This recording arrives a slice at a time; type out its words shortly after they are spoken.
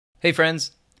Hey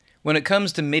friends! When it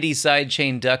comes to MIDI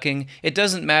sidechain ducking, it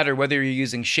doesn't matter whether you're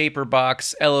using Shaper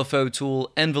Box, LFO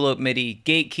Tool, Envelope MIDI,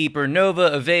 Gatekeeper, Nova,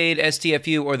 Evade,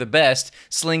 STFU, or the best,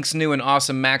 Slink's new and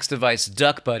awesome Max device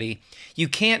Duck Buddy. You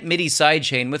can't MIDI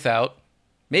sidechain without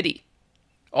MIDI.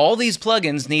 All these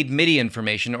plugins need MIDI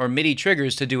information or MIDI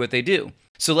triggers to do what they do.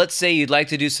 So let's say you'd like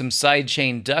to do some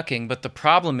sidechain ducking, but the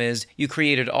problem is you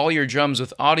created all your drums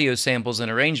with audio samples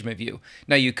in arrangement view.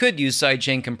 Now you could use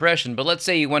sidechain compression, but let's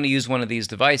say you want to use one of these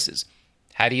devices.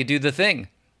 How do you do the thing?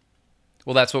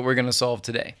 Well, that's what we're going to solve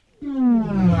today.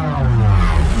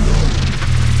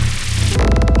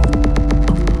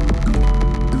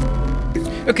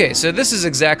 Okay, so this is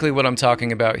exactly what I'm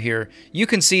talking about here. You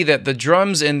can see that the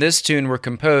drums in this tune were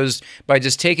composed by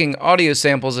just taking audio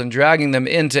samples and dragging them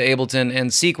into Ableton and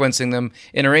sequencing them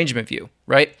in arrangement view,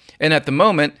 right? And at the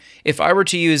moment, if I were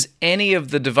to use any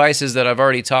of the devices that I've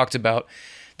already talked about,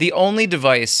 the only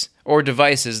device or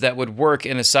devices that would work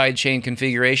in a sidechain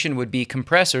configuration would be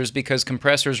compressors, because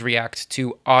compressors react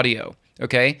to audio.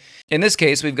 Okay? In this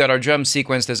case, we've got our drums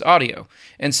sequenced as audio,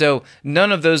 and so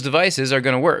none of those devices are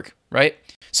going to work, right?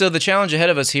 So the challenge ahead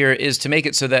of us here is to make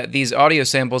it so that these audio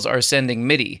samples are sending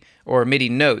MIDI, or MIDI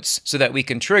notes, so that we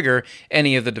can trigger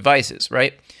any of the devices,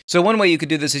 right? So one way you could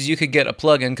do this is you could get a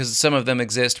plugin, because some of them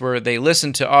exist, where they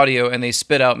listen to audio and they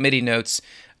spit out MIDI notes,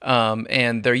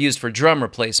 and they're used for drum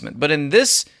replacement. But in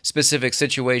this specific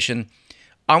situation,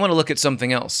 I want to look at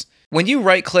something else. When you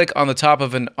right-click on the top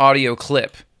of an audio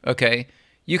clip, okay,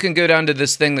 you can go down to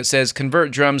this thing that says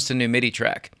Convert Drums to New MIDI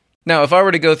Track. Now, if I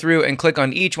were to go through and click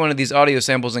on each one of these audio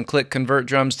samples and click Convert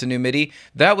Drums to New MIDI,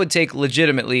 that would take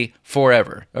legitimately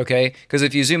forever, okay? Because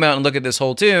if you zoom out and look at this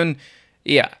whole tune,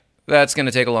 yeah, that's going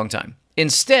to take a long time.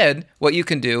 Instead, what you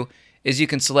can do is you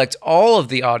can select all of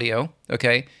the audio,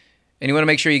 okay? And you want to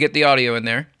make sure you get the audio in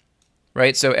there,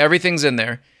 right? So everything's in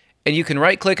there. And you can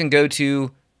right-click and go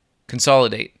to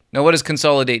Consolidate. Now, what does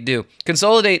Consolidate do?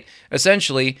 Consolidate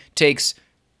essentially takes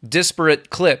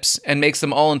disparate clips and makes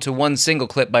them all into one single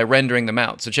clip by rendering them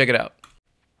out. So check it out.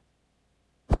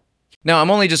 Now,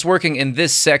 I'm only just working in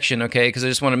this section, okay, because I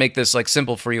just want to make this like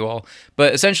simple for you all.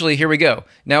 But essentially, here we go.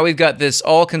 Now we've got this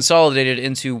all consolidated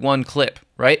into one clip,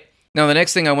 right? Now, the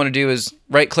next thing I want to do is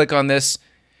right-click on this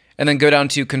and then go down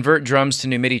to Convert Drums to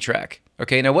New MIDI Track.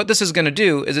 Okay, now what this is going to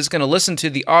do is it's going to listen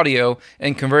to the audio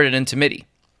and convert it into MIDI.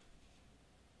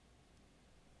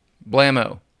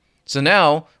 Blammo. So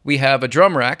now we have a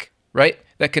drum rack, right,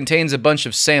 that contains a bunch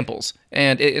of samples,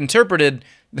 and it interpreted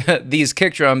these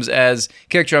kick drums as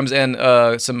kick drums and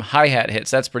some hi-hat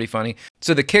hits. That's pretty funny.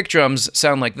 So the kick drums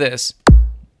sound like this.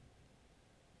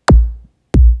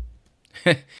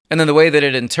 And then the way that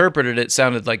it interpreted it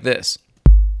sounded like this.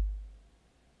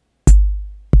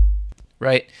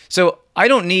 Right? So I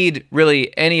don't need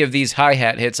really any of these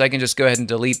hi-hat hits. I can just go ahead and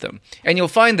delete them. And you'll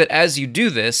find that as you do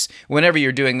this, whenever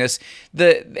you're doing this,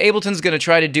 the Ableton's going to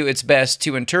try to do its best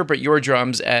to interpret your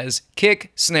drums as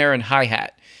kick, snare, and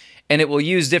hi-hat. And it will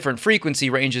use different frequency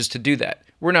ranges to do that.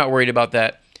 We're not worried about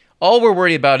that. All we're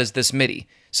worried about is this MIDI.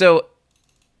 So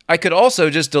I could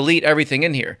also just delete everything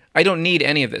in here. I don't need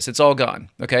any of this. It's all gone,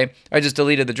 okay? I just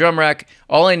deleted the drum rack.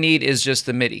 All I need is just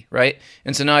the MIDI, right?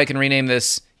 And so now I can rename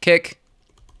this kick.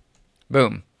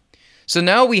 Boom. So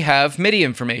now we have MIDI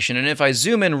information, and if I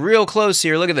zoom in real close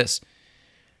here, look at this.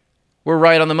 We're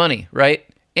right on the money, right?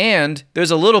 And there's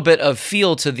a little bit of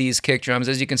feel to these kick drums.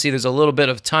 As you can see, there's a little bit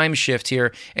of time shift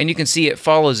here, and you can see it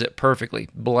follows it perfectly.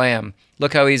 Blam.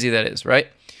 Look how easy that is, right?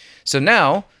 So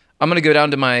now I'm going to go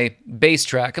down to my bass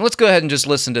track, and let's go ahead and just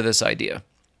listen to this idea.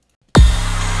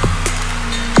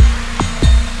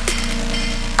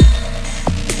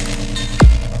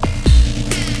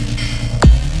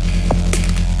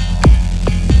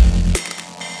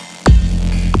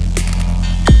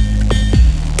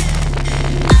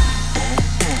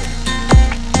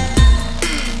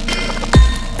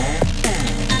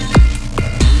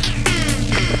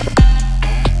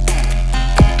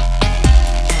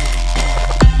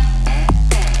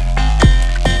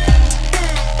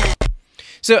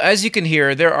 So as you can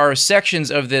hear, there are sections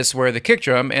of this where the kick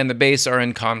drum and the bass are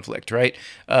in conflict, right?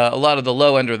 A lot of the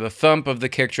low end or the thump of the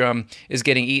kick drum is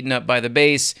getting eaten up by the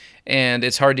bass, and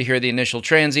it's hard to hear the initial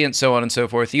transient, so on and so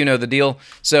forth. You know the deal.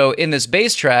 So in this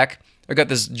bass track, I've got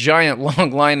this giant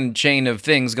long line and chain of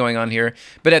things going on here,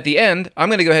 but at the end, I'm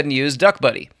going to go ahead and use Duck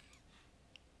Buddy.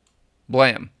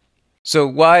 Blam. So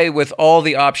why, with all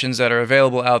the options that are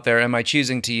available out there, am I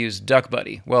choosing to use Duck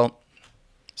Buddy? Well,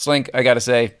 Slink, I gotta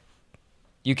say,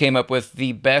 you came up with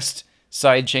the best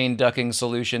sidechain ducking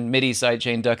solution, MIDI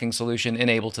sidechain ducking solution in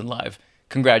Ableton Live.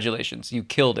 Congratulations, you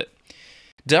killed it.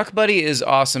 Duck Buddy is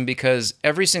awesome because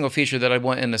every single feature that I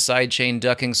want in a sidechain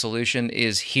ducking solution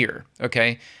is here,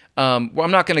 okay? Well,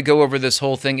 I'm not going to go over this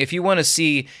whole thing. If you want to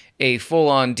see a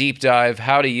full-on deep dive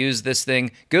how to use this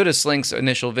thing, go to Slink's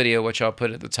initial video, which I'll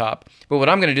put at the top. But what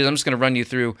I'm going to do is I'm just going to run you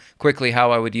through quickly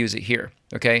how I would use it here,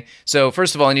 okay? So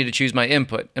first of all, I need to choose my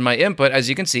input. And my input, as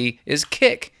you can see, is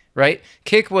kick, right?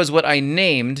 Kick was what I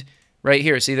named right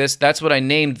here. See this? That's what I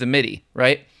named the MIDI,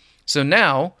 right? So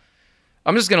now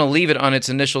I'm just going to leave it on its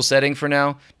initial setting for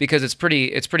now because it's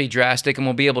pretty drastic and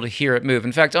we'll be able to hear it move.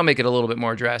 In fact, I'll make it a little bit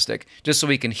more drastic just so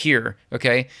we can hear,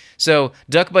 okay? So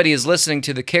Duck Buddy is listening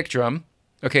to the kick drum,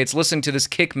 okay? It's listening to this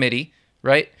kick MIDI,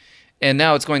 right? And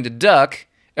now it's going to duck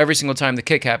every single time the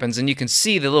kick happens, and you can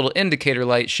see the little indicator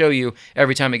light show you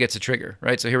every time it gets a trigger,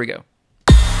 right? So here we go.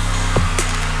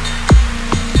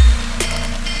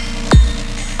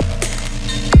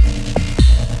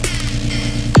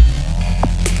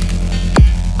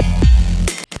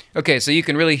 Okay, so you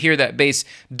can really hear that bass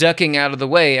ducking out of the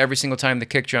way every single time the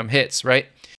kick drum hits, right?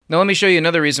 Now let me show you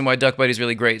another reason why Duck Buddy is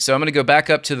really great. So I'm going to go back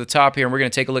up to the top here and we're going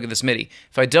to take a look at this MIDI.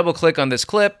 If I double click on this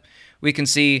clip, we can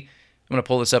see, I'm going to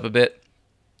pull this up a bit,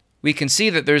 we can see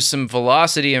that there's some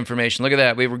velocity information. Look at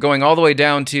that. We were going all the way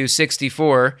down to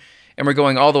 64 and we're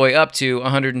going all the way up to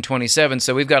 127.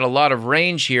 So we've got a lot of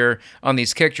range here on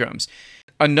these kick drums.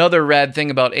 Another rad thing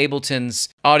about Ableton's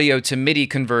audio to MIDI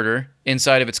converter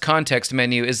inside of its context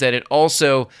menu is that it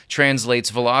also translates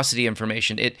velocity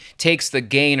information. It takes the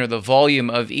gain or the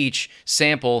volume of each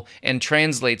sample and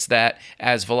translates that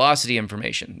as velocity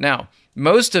information. Now,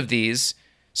 most of these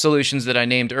solutions that I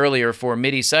named earlier for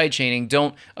MIDI sidechaining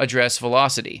don't address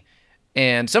velocity,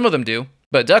 and some of them do,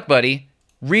 but Duck Buddy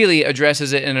really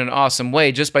addresses it in an awesome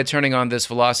way just by turning on this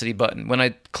velocity button. When I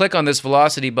click on this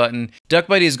velocity button, Duck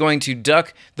Buddy is going to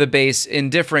duck the bass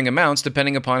in differing amounts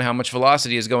depending upon how much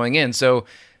velocity is going in. So,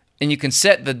 and you can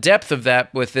set the depth of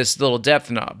that with this little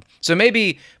depth knob. So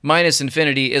maybe minus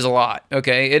infinity is a lot,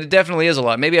 okay? It definitely is a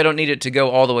lot. Maybe I don't need it to go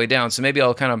all the way down, so maybe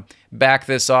I'll kind of back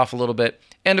this off a little bit.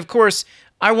 And of course,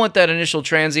 I want that initial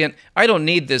transient. I don't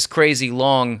need this crazy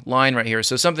long line right here.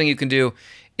 So something you can do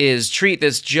is treat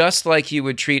this just like you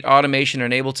would treat automation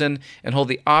in Ableton and hold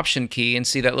the Option key and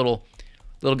see that little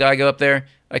guy go up there.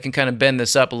 I can kind of bend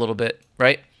this up a little bit,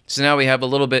 right? So now we have a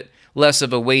little bit less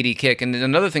of a weighty kick. And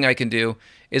another thing I can do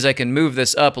is I can move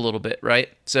this up a little bit, right?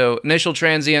 So initial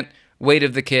transient, weight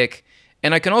of the kick,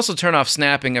 and I can also turn off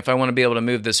snapping if I want to be able to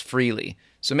move this freely.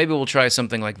 So maybe we'll try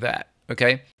something like that,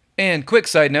 okay? And quick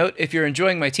side note, if you're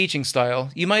enjoying my teaching style,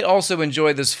 you might also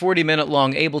enjoy this 40-minute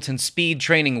long Ableton speed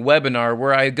training webinar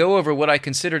where I go over what I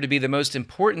consider to be the most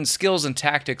important skills and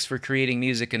tactics for creating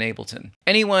music in Ableton.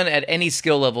 Anyone at any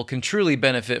skill level can truly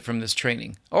benefit from this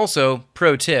training. Also,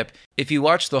 pro tip, if you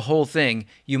watch the whole thing,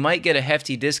 you might get a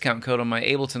hefty discount code on my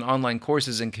Ableton online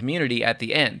courses and community at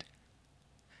the end.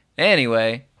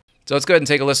 Anyway, so let's go ahead and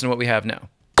take a listen to what we have now.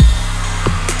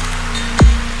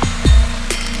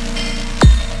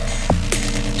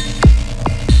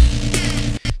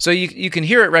 So you can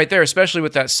hear it right there, especially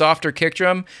with that softer kick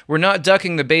drum. We're not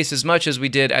ducking the bass as much as we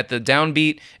did at the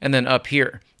downbeat and then up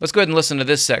here. Let's go ahead and listen to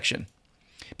this section,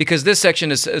 because this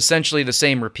section is essentially the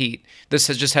same repeat. This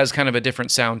just has kind of a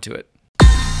different sound to it.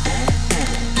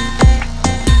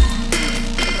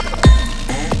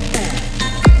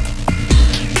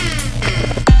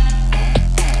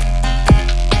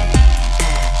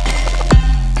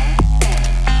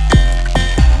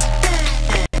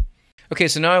 Okay,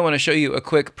 so now I want to show you a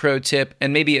quick pro tip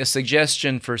and maybe a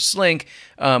suggestion for Slink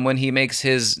when he makes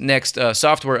his next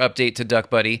software update to Duck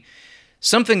Buddy.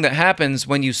 Something that happens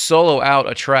when you solo out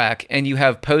a track and you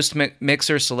have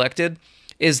post-mixer selected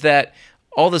is that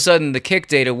all of a sudden the kick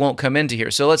data won't come into here.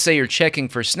 So let's say you're checking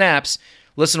for snaps.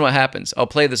 Listen to what happens. I'll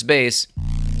play this bass.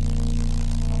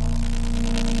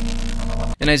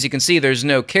 And as you can see, there's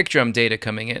no kick drum data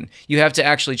coming in. You have to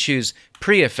actually choose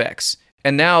pre-effects.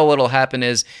 And now what'll happen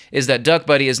is that Duck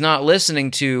Buddy is not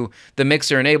listening to the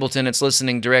mixer in Ableton, it's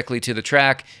listening directly to the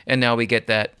track, and now we get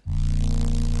that.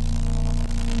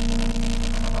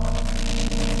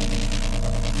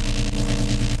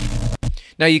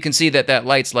 Now you can see that that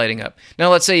light's lighting up.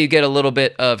 Now let's say you get a little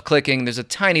bit of clicking. There's a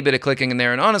tiny bit of clicking in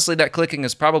there, and honestly that clicking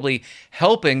is probably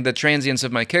helping the transients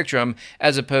of my kick drum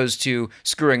as opposed to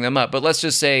screwing them up. But let's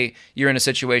just say you're in a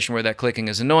situation where that clicking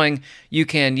is annoying. You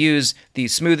can use the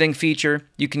smoothing feature.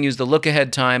 You can use the look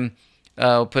ahead time.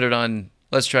 I'll put it on,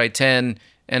 let's try 10,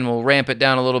 and we'll ramp it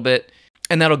down a little bit,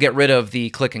 and that'll get rid of the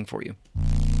clicking for you.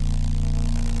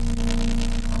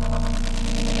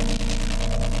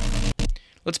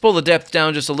 Let's pull the depth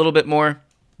down just a little bit more.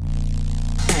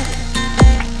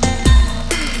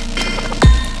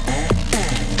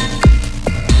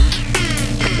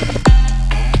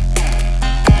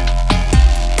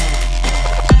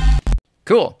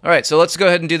 Cool. All right, so let's go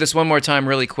ahead and do this one more time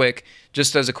really quick.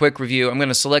 Just as a quick review, I'm going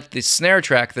to select the snare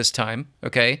track this time,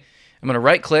 okay? I'm going to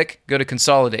right-click, go to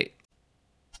Consolidate.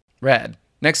 Rad.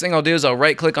 Next thing I'll do is I'll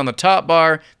right-click on the top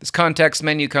bar, this context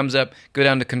menu comes up, go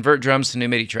down to Convert Drums to New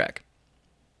MIDI Track.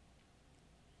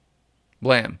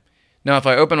 Blam. Now if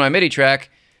I open my MIDI track,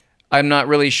 I'm not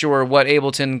really sure what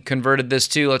Ableton converted this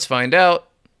to. Let's find out.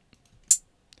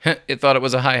 It thought it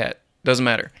was a hi-hat. Doesn't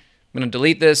matter. I'm going to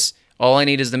delete this. All I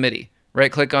need is the MIDI.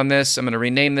 Right-click on this. I'm going to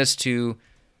rename this to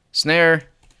snare.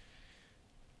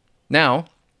 Now,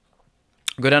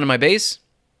 I'll go down to my bass.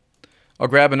 I'll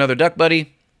grab another Duck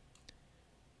Buddy.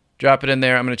 Drop it in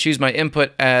there. I'm going to choose my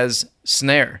input as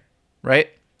snare, right?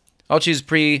 I'll choose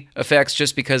pre-effects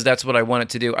just because that's what I want it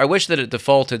to do. I wish that it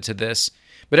defaulted to this.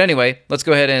 But anyway, let's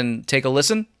go ahead and take a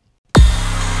listen.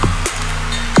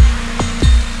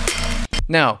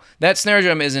 Now, that snare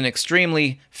drum is an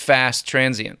extremely fast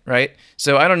transient, right?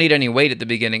 So I don't need any weight at the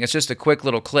beginning. It's just a quick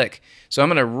little click. So I'm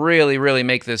going to really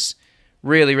make this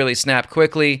really snap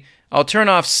quickly. I'll turn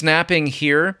off snapping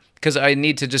here because I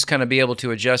need to just kind of be able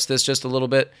to adjust this just a little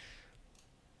bit.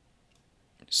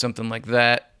 Something like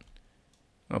that.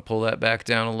 I'll pull that back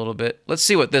down a little bit. Let's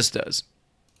see what this does.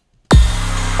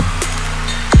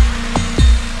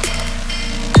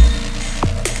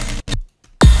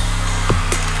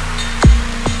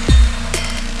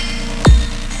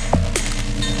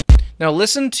 Now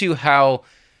listen to how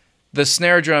the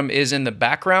snare drum is in the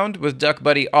background with Duck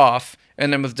Buddy off,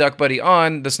 and then with Duck Buddy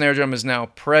on, the snare drum is now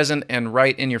present and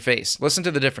right in your face. Listen to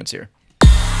the difference here.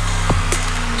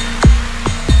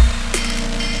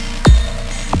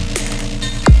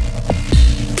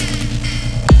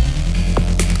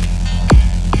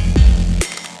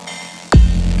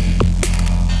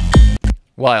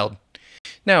 Wild.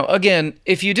 Now, again,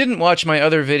 if you didn't watch my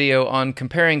other video on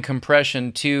comparing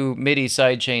compression to MIDI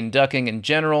sidechain ducking in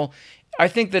general, I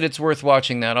think that it's worth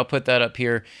watching that. I'll put that up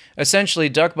here. Essentially,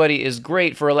 Duck Buddy is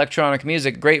great for electronic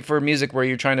music, great for music where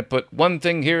you're trying to put one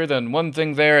thing here, then one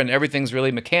thing there, and everything's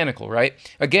really mechanical, right?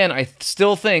 Again, I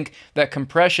still think that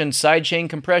compression, sidechain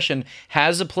compression,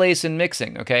 has a place in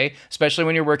mixing, okay? Especially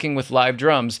when you're working with live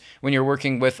drums, when you're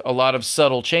working with a lot of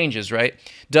subtle changes, right?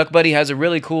 Duck Buddy has a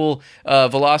really cool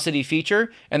velocity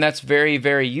feature, and that's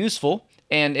very useful.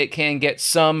 And it can get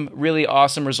some really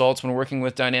awesome results when working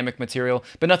with dynamic material,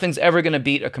 but nothing's ever going to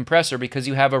beat a compressor because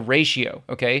you have a ratio,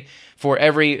 okay? For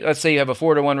every, let's say you have a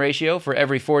 4:1 ratio, for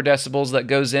every 4 decibels that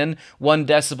goes in, 1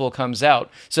 decibel comes out.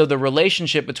 So the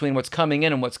relationship between what's coming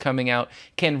in and what's coming out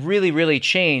can really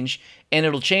change, and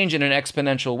it'll change in an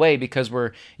exponential way because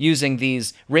we're using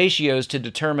these ratios to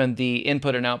determine the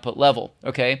input and output level,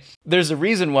 okay? There's a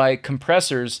reason why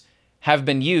compressors have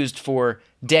been used for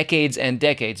decades and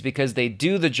decades because they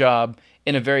do the job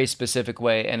in a very specific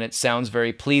way and it sounds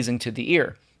very pleasing to the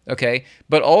ear, okay?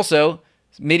 But also,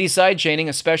 MIDI sidechaining,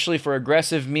 especially for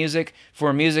aggressive music,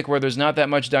 for music where there's not that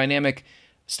much dynamic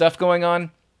stuff going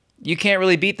on, you can't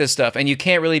really beat this stuff, and you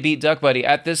can't really beat Duck Buddy.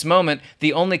 At this moment,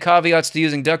 the only caveats to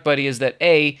using Duck Buddy is that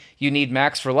A, you need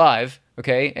Max for Live,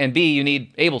 okay? And B, you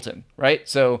need Ableton, right?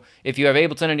 So if you have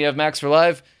Ableton and you have Max for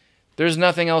Live, there's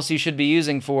nothing else you should be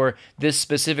using for this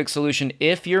specific solution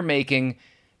if you're making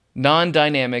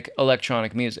non-dynamic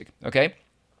electronic music, okay?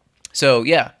 So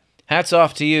yeah, hats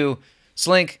off to you.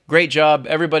 Slink, great job.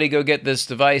 Everybody go get this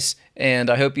device, and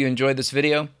I hope you enjoyed this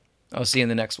video. I'll see you in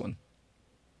the next one.